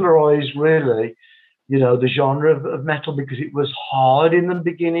popularize really, you know, the genre of metal, because it was hard in the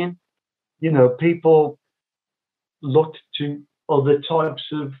beginning. You know, people looked to other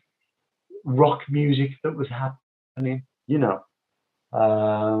types of rock music that was happening, you know.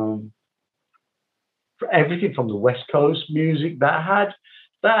 For everything from the West Coast music that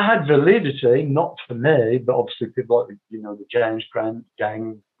had validity, not for me, but obviously people like, you know, the James Grant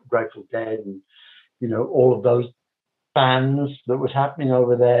Gang, Grateful Dead, and, you know, all of those bands that was happening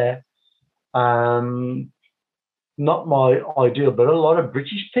over there. Not my ideal, but a lot of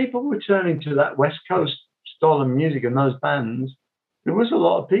British people were turning to that West Coast style of music and those bands. There was a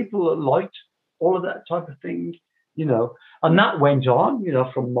lot of people that liked all of that type of thing, you know, and that went on, you know,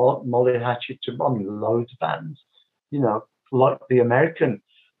 from Molly Hatchet to loads of bands, you know, like the American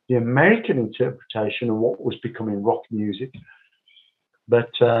interpretation of what was becoming rock music. But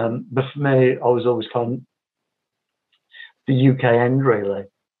for me, I was always kind of the UK end, really.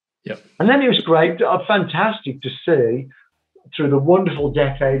 Yeah. And then it was great, fantastic to see through the wonderful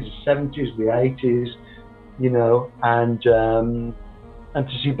decades, the 70s, the 80s, you know, and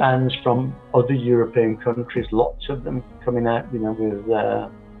to see bands from other European countries, lots of them coming out, you know, with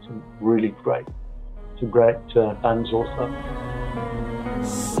some really great bands also.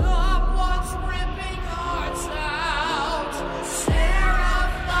 Someone's ripping hearts out,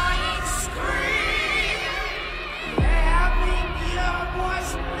 terrifying scream, having your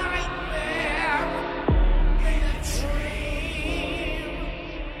worst nightmare in a dream.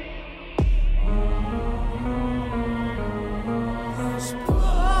 There's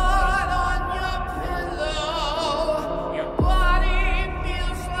blood on your pillow, your body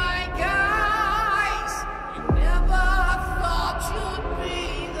feels like ice. You never thought you'd be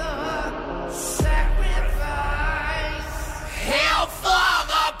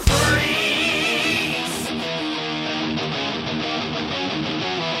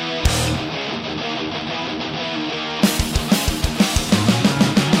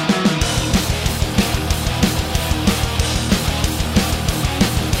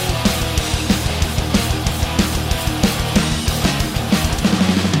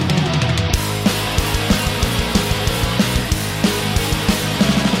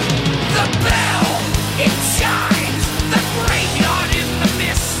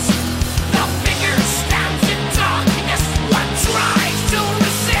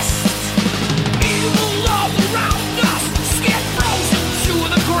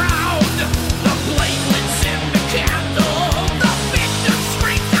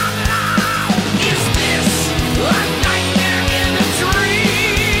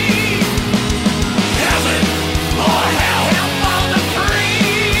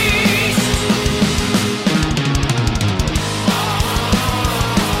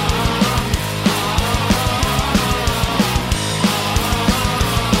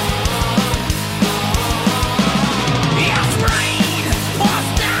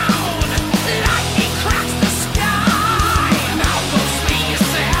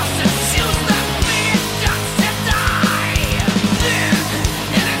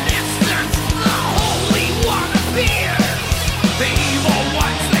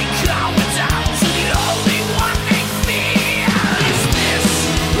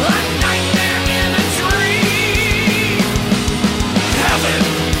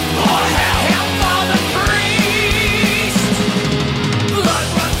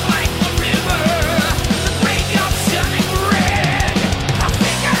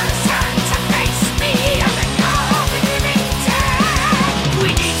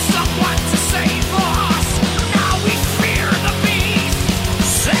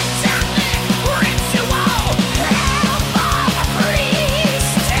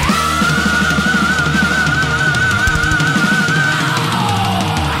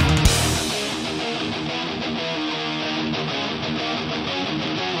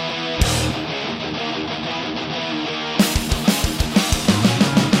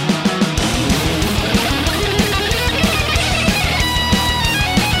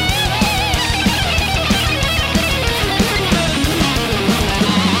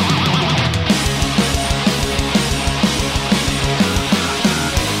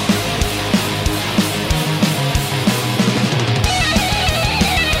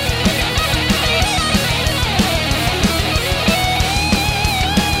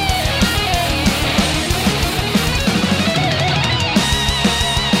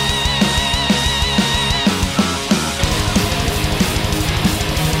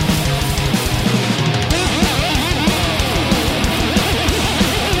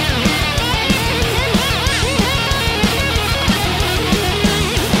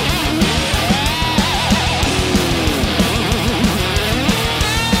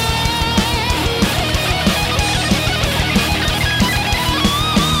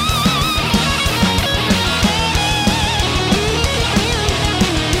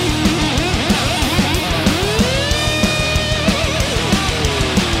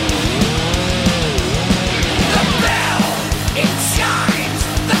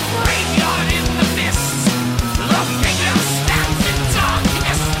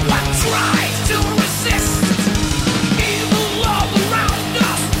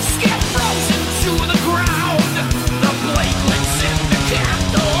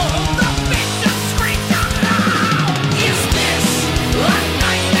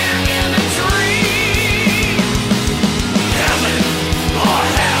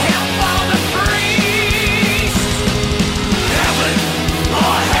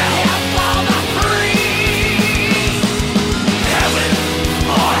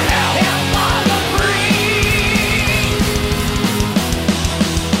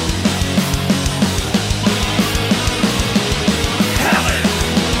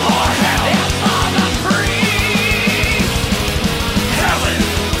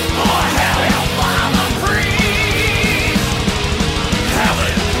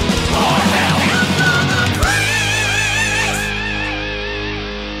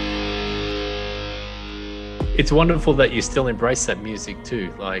it's wonderful that you still embrace that music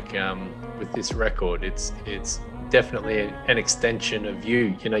too. Like with this record, it's definitely an extension of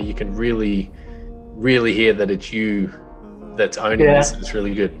you. You know, you can really hear that it's you that's owning this. It's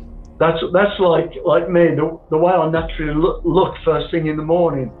really good. That's like me. The way I naturally look first thing in the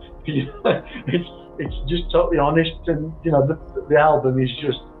morning. It's just totally honest, and you know the album is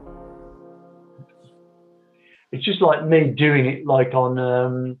just. It's just like me doing it like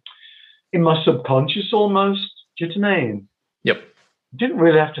on in my subconscious almost. Do you know what I mean? Yep. Didn't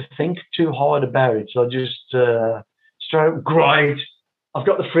really have to think too hard about it. So I just straight, great. I've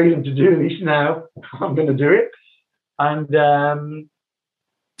got the freedom to do this now. I'm going to do it, and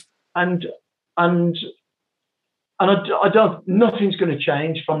I don't. Nothing's going to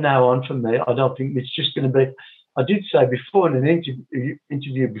change from now on for me. I don't think it's just going to be. I did say before in an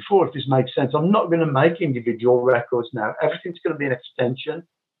interview before, if this makes sense, I'm not going to make individual records now. Everything's going to be an extension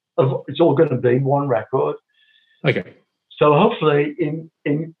of. It's all going to be one record. Okay. So hopefully,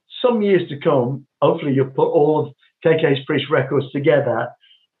 in some years to come, hopefully you'll put all of KK's Priest records together,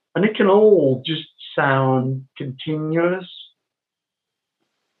 and it can all just sound continuous.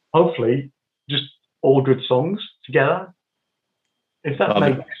 Hopefully, just all good songs together. If that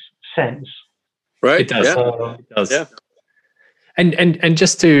makes sense. Right. It does. Yeah. It does. Yeah. And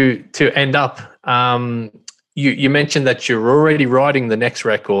just to end up, you mentioned that you're already writing the next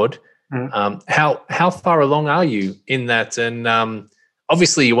record. Mm. How far along are you in that? And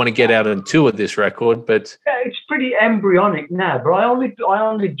obviously, you want to get out and tour this record, but it's pretty embryonic now. But I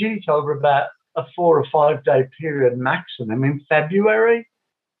only did it over about a 4 or 5 day period maximum in February.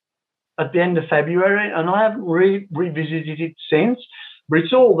 At the end of February, and I haven't revisited it since. But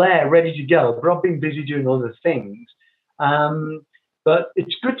it's all there, ready to go. But I've been busy doing other things. But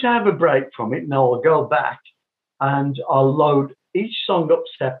it's good to have a break from it. Now I'll go back and I'll load each song up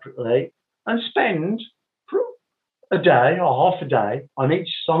separately and spend a day or half a day on each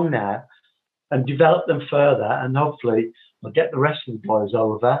song now and develop them further. And hopefully I'll get the rest of the guys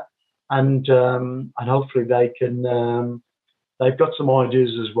over and hopefully they can. They've got some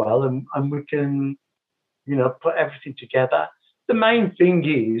ideas as well, and we can, you know, put everything together. The main thing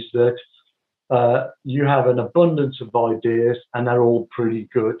is that you have an abundance of ideas and they're all pretty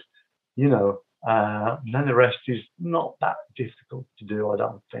good, you know. And then the rest is not that difficult to do, I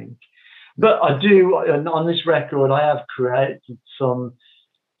don't think. But I do, and on this record, I have created some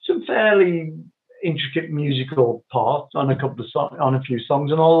fairly intricate musical parts on on a few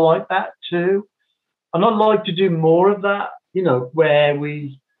songs, and I like that too. And I'd like to do more of that, you know, where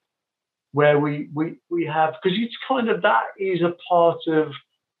we have, because it's kind of, that is a part of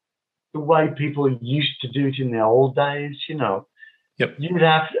the way people used to do it in the old days, you know. Yep.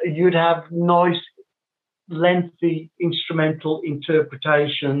 You'd have nice, lengthy instrumental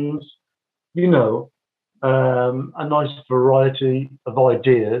interpretations, you know, a nice variety of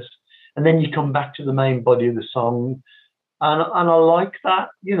ideas, and then you come back to the main body of the song, and I like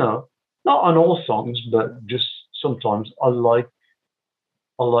that, you know, not on all songs, but just sometimes I like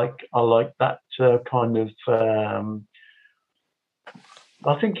that kind of.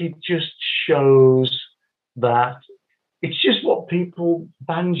 I think it just shows that it's just what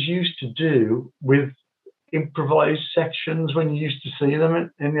bands used to do with improvised sections when you used to see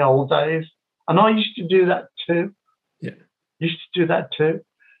them in the old days, and I used to do that too. Yeah, used to do that too.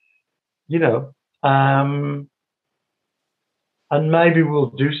 You know, and maybe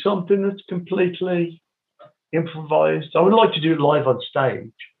we'll do something that's completely improvised. I would like to do it live on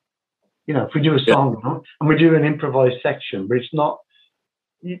stage. You know, if we do a song and we do an improvised section, but it's not.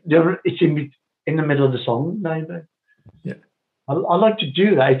 It's in the middle of the song, maybe. Yeah, I like to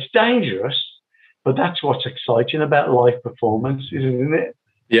do that. It's dangerous, but that's what's exciting about live performance, isn't it?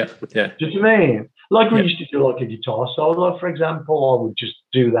 Yeah, yeah. Do you know what I mean? Like we used to do, like a guitar solo, for example. I would just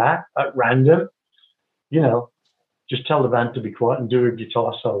do that at random. You know, just tell the band to be quiet and do a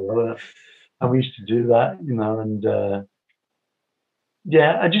guitar solo. And we used to do that, you know, and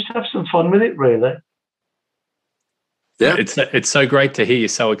I just have some fun with it, really. Yeah, it's so great to hear you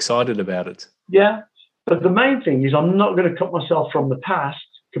so excited about it. Yeah, but the main thing is I'm not going to cut myself from the past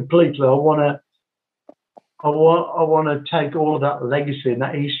completely. I want to take all of that legacy and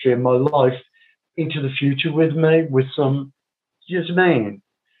that history in my life into the future with me, with some. Do you know what I mean?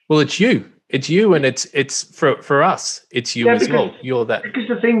 Well, it's you, and it's for us. It's you as well. You're that. Because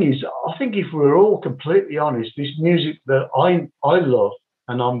the thing is, I think if we're all completely honest, this music that I love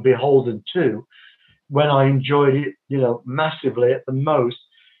and I'm beholden to, when I enjoyed it, you know, massively at the most,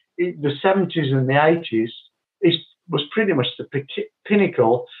 the 70s and the 80s was pretty much the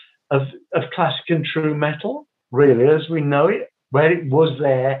pinnacle of classic and true metal, really, as we know it, where it was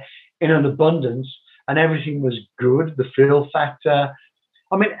there in an abundance and everything was good. The feel factor.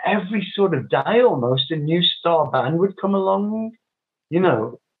 I mean, every sort of day almost a new star band would come along,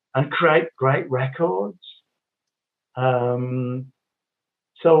 and create great records.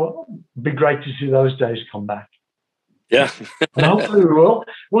 So it'd be great to see those days come back. Yeah. And hopefully we will.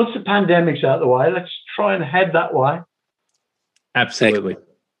 Once the pandemic's out of the way, let's try and head that way. Absolutely.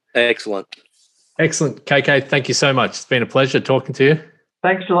 Excellent. Excellent. KK, thank you so much. It's been a pleasure talking to you.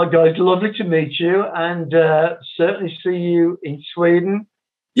 Thanks a lot, guys. Lovely to meet you, and certainly see you in Sweden.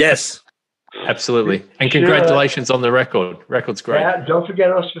 Yes. Absolutely. And Sure. congratulations on the record. Record's great. Yeah, don't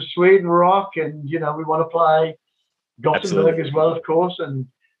forget us for Sweden Rock, and we want to play Gothenburg Absolutely. as well, of course. And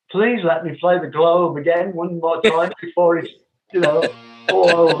please let me play the Globe again one more time before it's all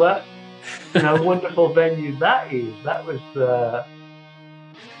over. Wonderful venue that is. That was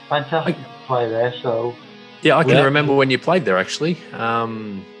fantastic to play there. So Yeah, I can Yeah. remember when you played there, actually.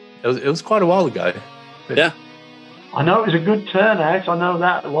 It was quite a while ago. But Yeah. I know it was a good turnout. I know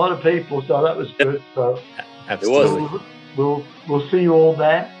that a lot of people, so that was good. So Absolutely. we'll see you all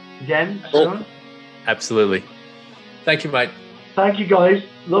there again Cool. soon. Absolutely. Thank you, mate. Thank you, guys.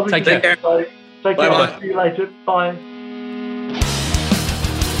 Lovely Take to care. meet you. Take care. Bye-bye. See you later. Bye.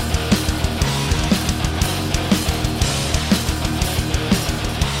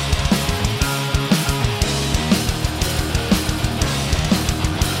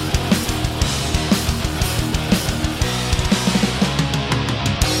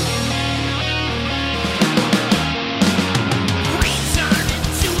 Returning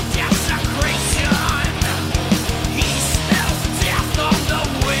to desecration, he smells death on the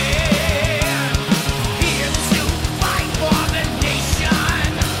wind. Here to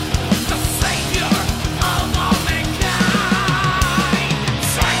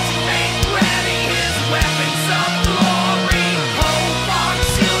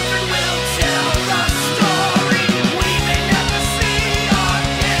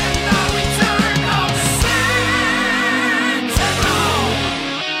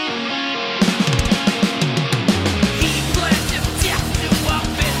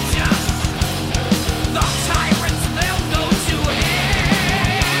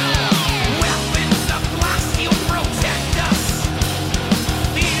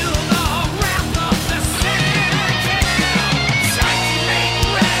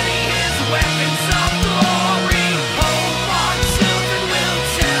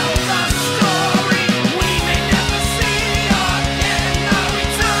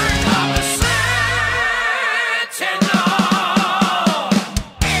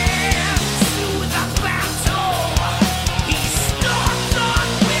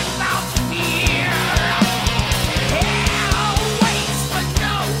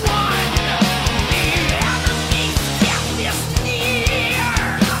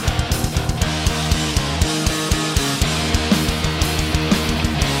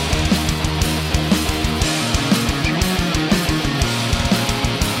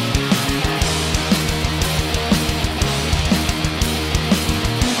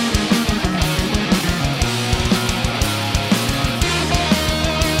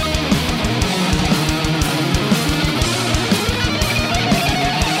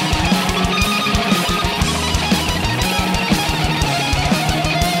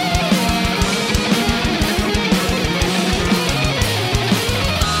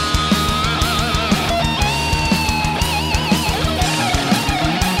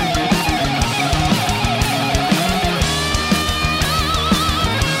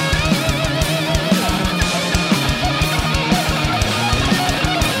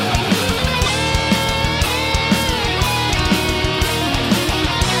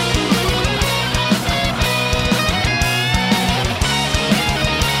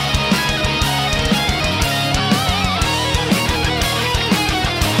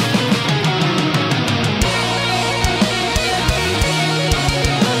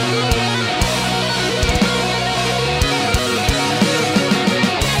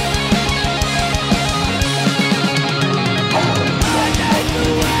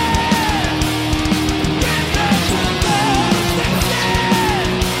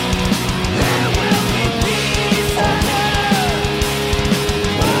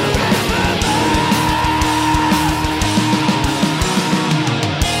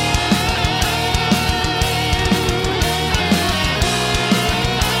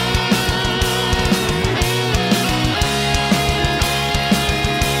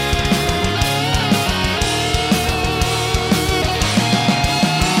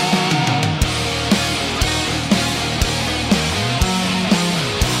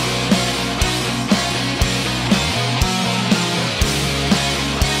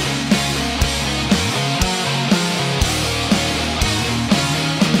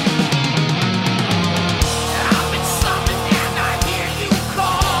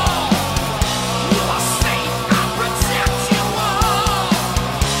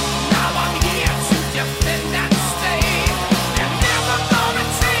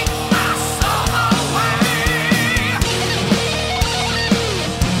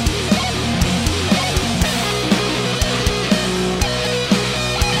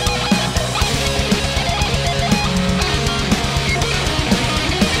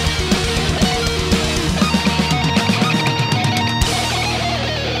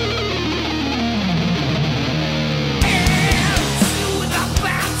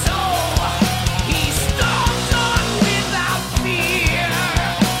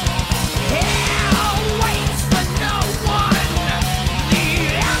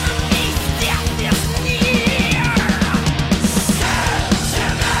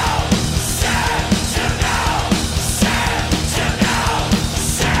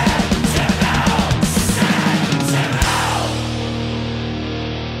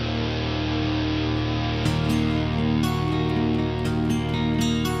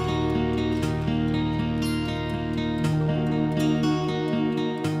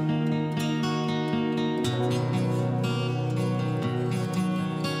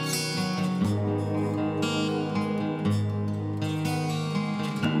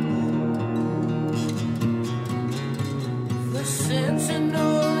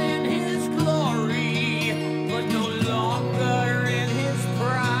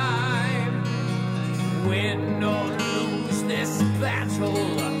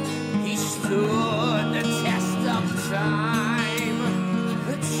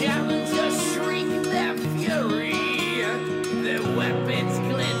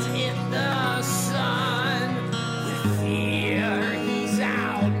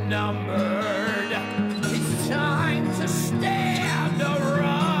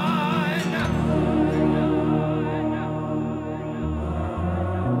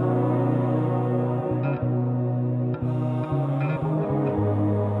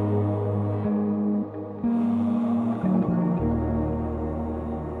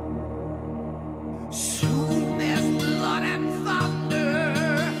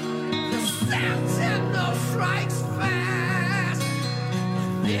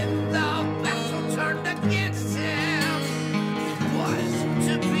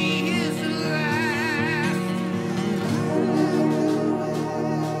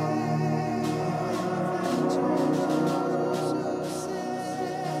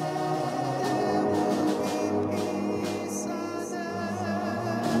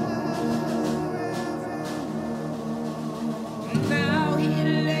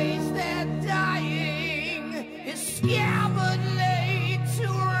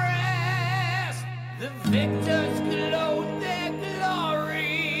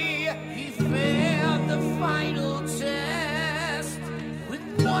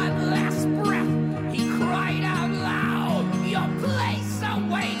one